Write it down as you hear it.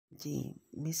जी,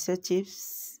 mister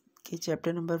chips के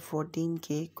chapter number 14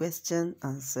 के question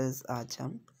answers आज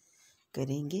हम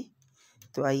करेंगे।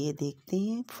 तो आइए देखते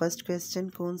हैं फर्स्ट क्वेश्चन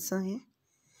कौन सा है।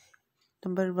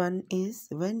 Number 1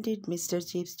 is when did mister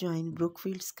chips join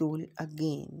Brookfield school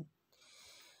again.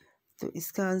 तो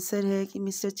इसका आंसर है कि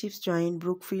mister chips join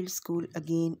Brookfield school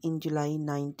again in July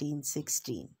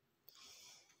 1916।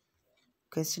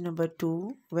 Question number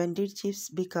 2. When did Chips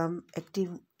become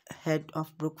active head of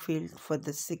Brookfield for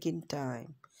the second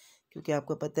time? क्योंकि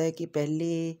आपको पता है कि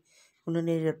पहले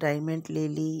उन्होंने रिटायरमेंट ले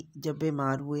ली जब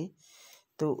बीमार हुए,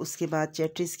 तो उसके बाद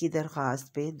चैट्रिस की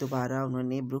दरख्वास्त पे दोबारा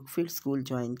उन्होंने ब्रुकफील्ड स्कूल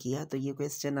ज्वाइन किया। तो ये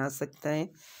क्वेश्चन आ सकता है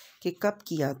कि कब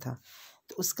किया था।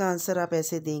 तो उसका आंसर आप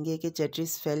ऐसे देंगे कि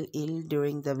चैट्रिस fail ill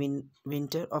during the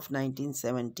winter of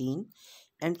 1917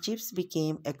 and chips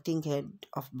became acting head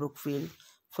of Brookfield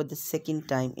for the second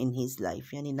time in his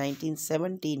life, यानी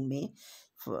 1917 में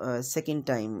सेकेंड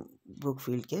टाइम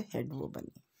ब्रुकफील्ड के हेड वो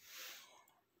बने।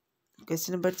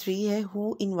 क्वेश्चन नंबर 3 है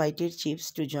who invited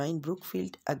chips to join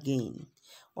Brookfield again,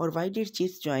 और why did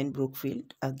chips join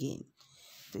Brookfield again.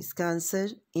 तो इसका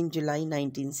answer in July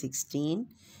 1916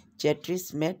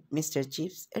 चैट्रिस met mister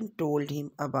chips and told him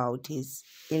about his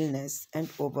illness and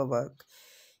overwork.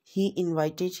 He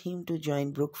invited him to join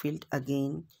Brookfield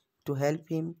again to help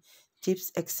him.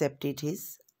 Chips accepted his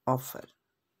offer.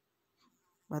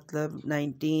 मतलब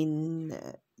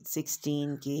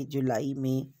 1916 की जुलाई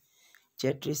में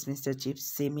चैट्रिस mister chips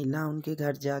से मिला उनके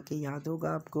घर जाके, याद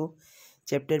होगा आपको,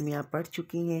 चैप्टर में आप पढ़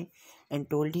चुकी हैं। And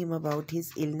told him about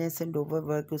his illness and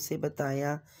overwork, उसे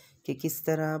बताया कि किस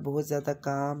तरह बहुत ज़्यादा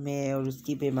काम है और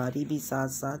उसकी बीमारी भी साथ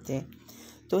साथ है।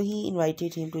 तो ही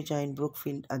invited him to join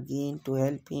Brookfield again to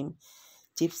help him.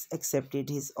 Chips accepted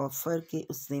his offer, के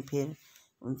उसने फिर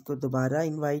उनको दोबारा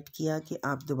इनवाइट किया कि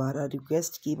आप दोबारा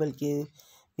रिक्वेस्ट की बल्कि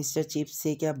मिस्टर चिप्स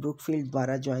से कि आप ब्रुकफील्ड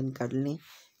दोबारा ज्वाइन कर लें।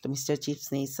 तो मिस्टर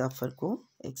चिप्स ने इस ऑफ़र को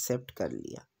एक्सेप्ट कर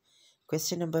लिया।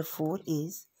 Question number 4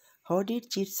 is how did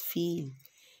chips feel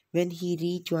when he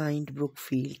rejoined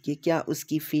Brookfield, कि क्या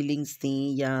उसकी फीलिंग्स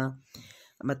थी या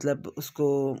मतलब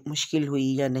उसको मुश्किल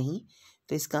हुई या नहीं।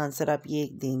 तो इसका आंसर आप ये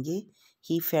देंगे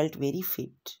ही फेल्ट वेरी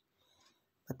फिट,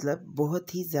 मतलब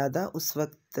बहुत ही ज़्यादा उस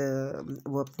वक्त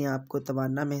वो अपने आप को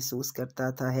तवाना महसूस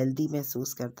करता था, हेल्दी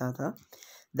महसूस करता था।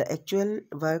 The actual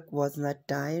work was not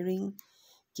tiring,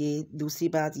 कि दूसरी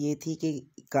बात ये थी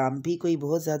कि काम भी कोई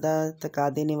बहुत ज़्यादा थका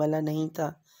देने वाला नहीं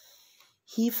था।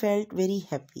 He felt very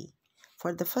happy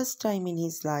for the first time in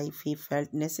his life he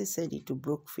felt necessary to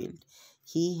Brookfield,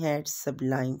 he had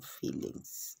Sublime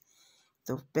feelings.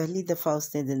 तो पहली दफ़ा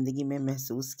उसने ज़िंदगी में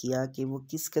महसूस किया कि वो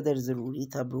किस कदर ज़रूरी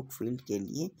था ब्रुकफील्ड के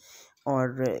लिए,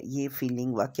 और ये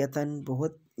फीलिंग वाक़तन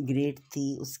बहुत ग्रेट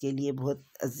थी, उसके लिए बहुत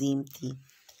अजीम थी।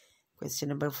 क्वेश्चन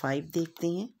नंबर 5 देखते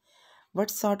हैं। What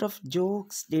sort of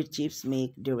jokes did chips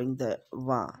make during the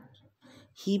war.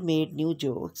 He made new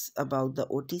jokes about the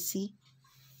OTC,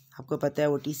 आपको पता है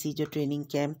OTC जो ट्रेनिंग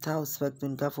कैंप था उस वक्त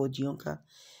उनका फ़ौजियों का,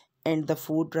 and the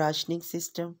food rationing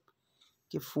system,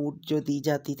 कि फ़ूड जो दी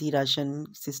जाती थी, राशन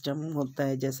सिस्टम होता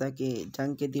है जैसा कि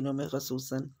जंग के दिनों में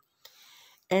ख़ुसूसन,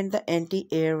 and the anti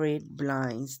air red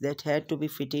blinds that had to be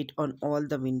fitted on all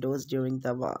the Windows during the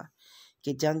war,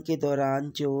 कि जंग के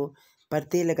दौरान जो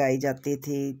पर्दे लगाए जाते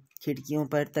थे खिड़कियों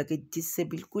पर ताकि जिससे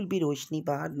बिल्कुल भी रोशनी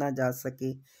बाहर ना जा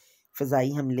सके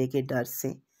फ़ज़ाई हमले के डर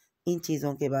से। इन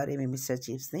चीज़ों के बारे में मिस्टर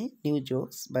चिप्स ने न्यू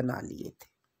जोक्स बना लिए थे।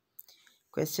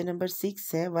 क्वेश्चन नंबर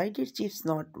 6 है why did chips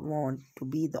not want to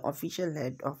be the official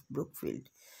head of Brookfield,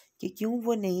 कि क्यों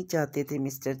वो नहीं चाहते थे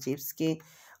मिस्टर चिप्स के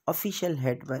ऑफिशियल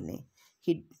हेड बने,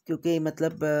 क्योंकि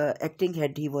मतलब एक्टिंग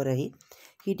हेड ही वो रहे।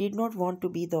 He did not want to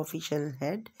be the official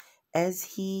head as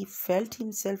he felt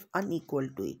himself unequal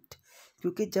to it,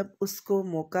 क्योंकि जब उसको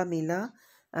मौका मिला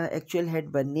एक्चुअल हेड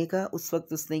बनने का उस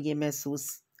वक्त उसने ये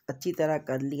महसूस अच्छी तरह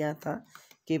कर लिया था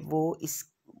कि वो इस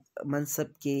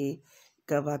मनसब के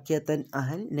का वाक़तन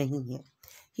अहल नहीं है।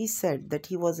 He said that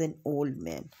he was an old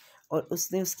man, और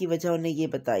उसने उसकी वजह उन्हें ये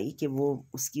बताई कि वो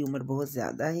उसकी उम्र बहुत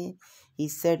ज़्यादा है। He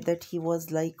said that he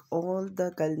was like all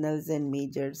the colonel's and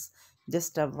measures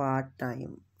just a war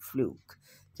time fluke,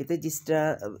 कहते जिस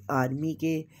तरह आर्मी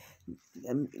के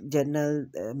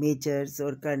जनरल मेजर्स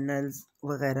और कर्नल्स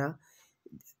वगैरह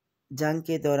जंग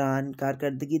के दौरान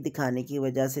कारकर्दगी दिखाने की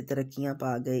वजह से तरक्कियां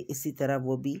पा गए, इसी तरह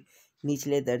वो भी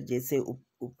निचले दर्जे से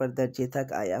ऊपर दर्जे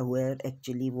तक आया हुआ है, और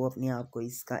एक्चुअली वो अपने आप को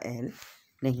इसका अहल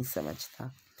नहीं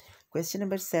समझता। Question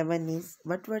number 7 is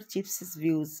what were chips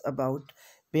views about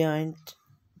beyond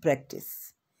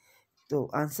practice. तो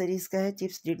आंसर इसका है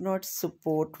चिप्स डिड नॉट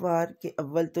सपोर्ट वार, के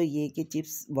अव्वल तो ये कि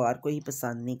चिप्स वार को ही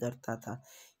पसंद नहीं करता था।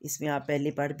 इसमें आप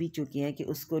पहले पढ़ भी चुके हैं कि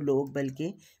उसको लोग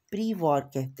बल्कि प्री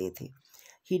वॉर कहते थे।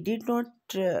 He did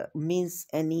not mince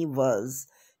any words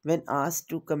when asked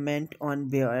to comment on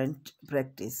beyond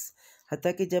practice.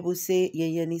 हती कि जब उसे ये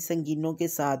यानी संगीनों के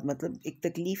साथ मतलब एक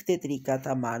तकलीफ दे तरीका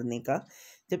था मारने का,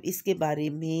 जब इसके बारे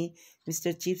में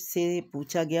मिस्टर चिप्स से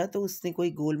पूछा गया तो उसने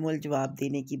कोई गोलमोल जवाब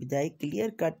देने की बजाय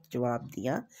क्लियर कट जवाब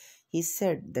दिया. He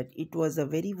said that it was a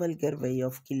very vulgar way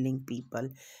of killing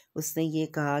people. उसने ये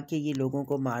कहा कि ये लोगों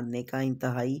को मारने का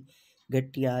इंतहाई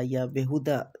घटिया या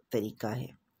बेहुदा तरीका है.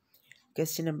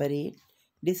 Question number 8.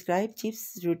 Describe Chip's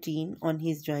routine on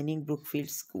his joining Brookfield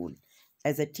School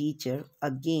as a teacher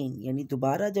again. यानी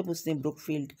दोबारा जब उसने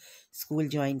ब्रुकफील्ड स्कूल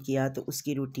ज्वाइन किया तो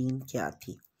उसकी रूटीन क्या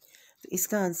थी. तो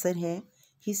इसका आंसर है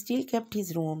he still kept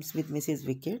his rooms with Mrs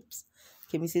wickets,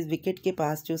 कि मिसेस विकेट के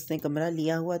पास जो उसने कमरा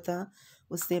लिया हुआ था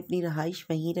उसने अपनी रहाइश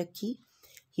वहीं रखी.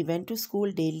 He went to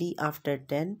school daily after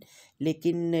 10,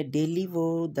 लेकिन डेली वो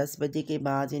 10 बजे के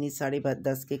बाद यानी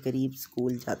 10:30 के करीब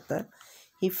स्कूल जाता.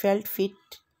 He felt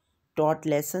fit, taught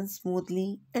lesson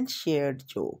smoothly and shared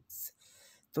jokes.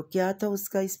 तो क्या था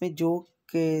उसका, इसमें जोक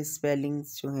के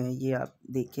स्पेलिंग्स जो हैं ये आप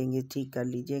देखेंगे, ठीक कर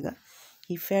लीजिएगा.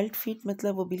 ही फेल्ट फिट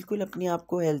मतलब वो बिल्कुल अपने आप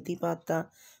को हेल्थी पाता,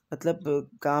 मतलब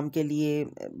काम के लिए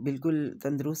बिल्कुल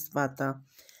तंदुरुस्त पाता.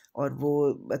 और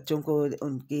वो बच्चों को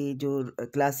उनकी जो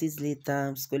क्लासेस लेता,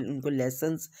 उसको उनको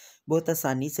लेसन्स बहुत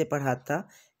आसानी से पढ़ाता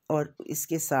और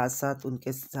इसके साथ साथ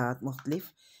उनके साथ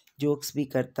मुख्तलिफ जोक्स भी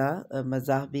करता,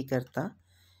 मजाक भी करता.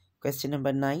 Question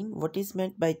number 9. What is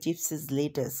meant by chips is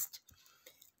latest.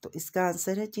 तो इसका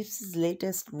आंसर है chips is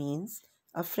latest means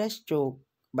a fresh joke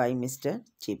bye mister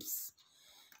chips.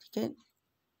 ठीक है,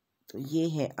 तो ये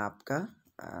है आपका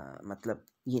मतलब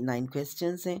ये 9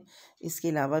 क्वेश्चंस हैं. इसके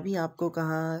अलावा भी आपको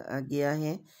कहा गया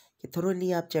है कि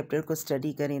थोरोली आप चैप्टर को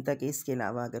स्टडी करें ताकि इसके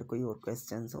अलावा अगर कोई और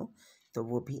क्वेश्चंस हो तो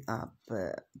वो भी आप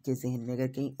के जहन में अगर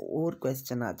कहीं और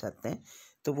क्वेश्चन आ जाते हैं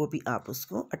तो वो भी आप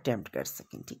उसको अटेम्प्ट कर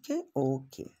सकें. ठीक है,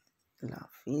 ओके, अल्लाह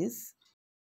हाफिज़.